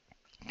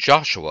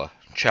Joshua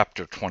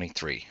chapter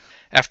 23.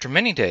 After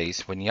many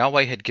days, when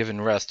Yahweh had given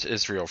rest to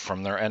Israel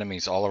from their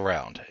enemies all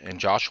around,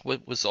 and Joshua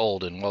was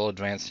old and well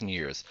advanced in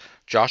years,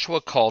 Joshua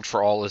called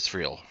for all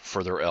Israel,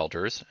 for their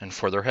elders, and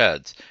for their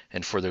heads,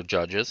 and for their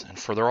judges, and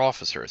for their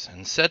officers,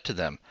 and said to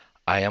them,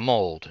 I am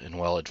old and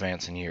well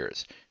advanced in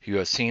years. You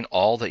have seen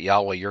all that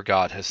Yahweh your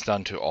God has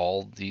done to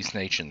all these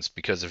nations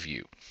because of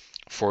you.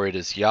 For it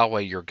is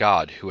Yahweh your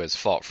God who has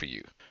fought for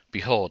you.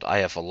 Behold, I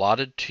have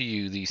allotted to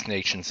you these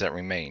nations that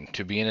remain,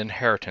 to be an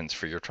inheritance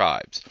for your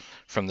tribes,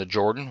 from the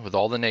Jordan with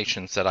all the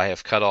nations that I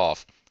have cut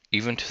off,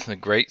 even to the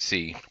great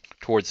sea,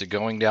 towards the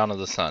going down of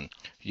the sun.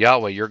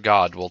 Yahweh your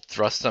God will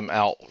thrust them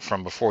out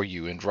from before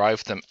you, and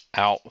drive them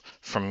out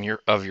from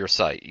your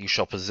sight. You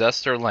shall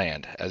possess their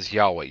land, as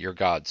Yahweh your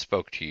God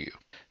spoke to you.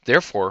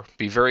 Therefore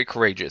be very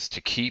courageous to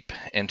keep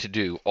and to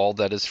do all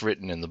that is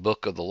written in the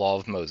book of the law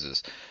of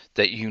Moses,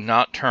 that you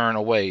not turn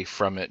away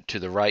from it to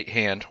the right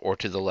hand or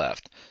to the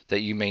left, that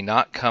you may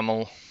not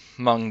come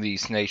among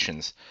these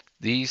nations,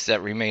 these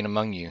that remain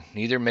among you,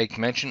 neither make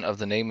mention of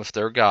the name of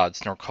their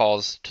gods, nor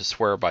cause to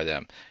swear by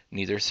them,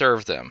 neither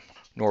serve them,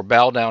 nor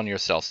bow down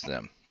yourselves to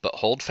them, but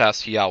hold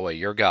fast to Yahweh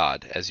your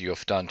God, as you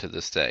have done to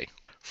this day.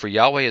 For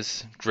Yahweh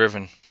has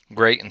driven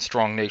great and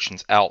strong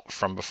nations out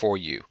from before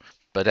you.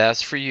 But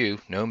as for you,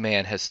 no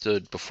man has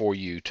stood before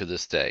you to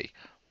this day.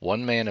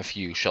 One man of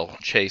you shall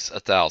chase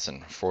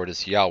 1,000, for it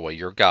is Yahweh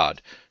your God,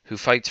 who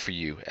fights for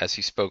you, as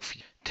he spoke for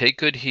you. Take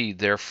good heed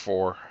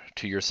therefore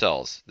to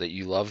yourselves, that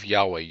you love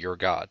Yahweh your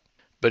God.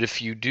 But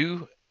if you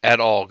do at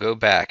all go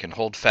back and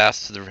hold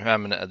fast to the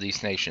remnant of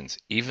these nations,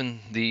 even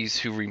these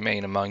who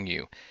remain among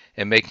you,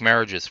 and make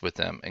marriages with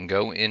them, and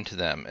go into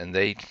them, and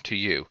they to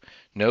you,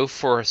 know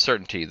for a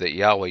certainty that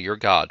Yahweh your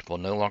God will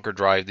no longer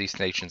drive these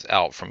nations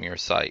out from your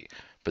sight,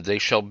 but they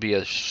shall be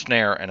a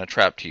snare and a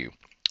trap to you,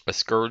 a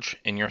scourge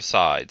in your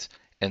sides,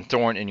 and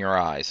thorn in your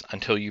eyes,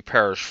 until you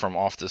perish from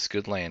off this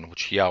good land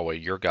which Yahweh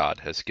your God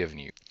has given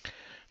you.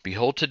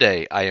 Behold,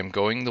 today I am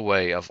going the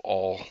way of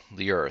all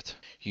the earth.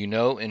 You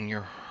know in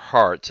your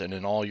hearts and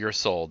in all your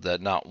soul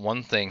that not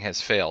one thing has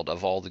failed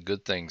of all the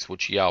good things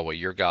which Yahweh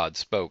your God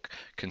spoke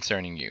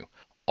concerning you.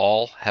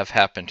 All have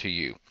happened to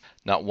you.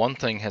 Not one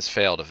thing has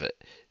failed of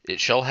it. It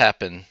shall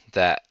happen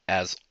that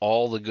as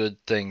all the good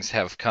things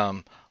have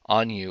come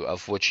on you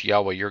of which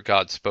Yahweh your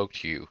God spoke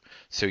to you,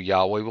 so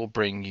Yahweh will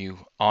bring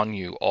on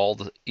you all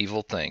the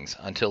evil things,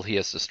 until he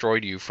has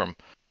destroyed you from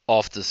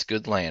off this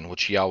good land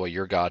which Yahweh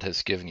your God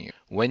has given you,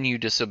 when you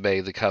disobey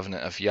the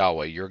covenant of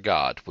Yahweh your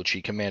God, which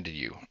he commanded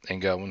you, and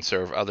go and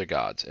serve other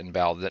gods, and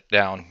bow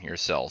down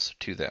yourselves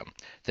to them.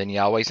 Then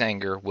Yahweh's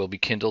anger will be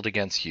kindled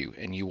against you,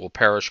 and you will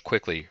perish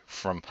quickly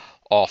from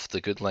off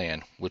the good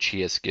land which he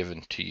has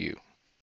given to you.